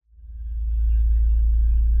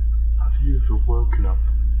ever woken up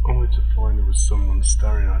only to find there was someone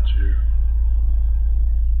staring at you?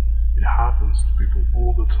 It happens to people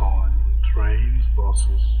all the time on trains,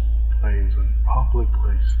 buses, planes, and public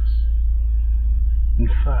places. In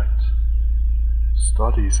fact,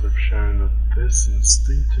 studies have shown that this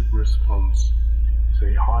instinctive response is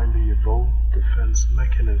a highly evolved defense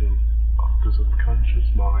mechanism of the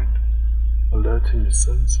subconscious mind, alerting your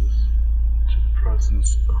senses to the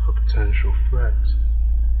presence of a potential threat.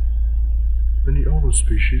 Many other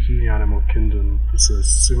species in the animal kingdom possess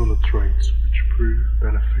similar traits which prove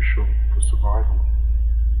beneficial for survival.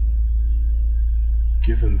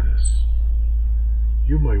 Given this,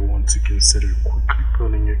 you may want to consider quickly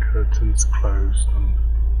pulling your curtains closed and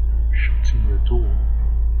shutting your door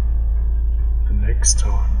the next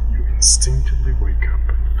time you instinctively wake up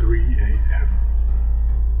at 3 a.m.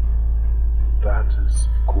 That is,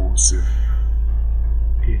 of course, if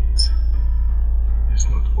it is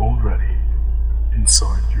not already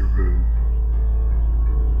inside your room.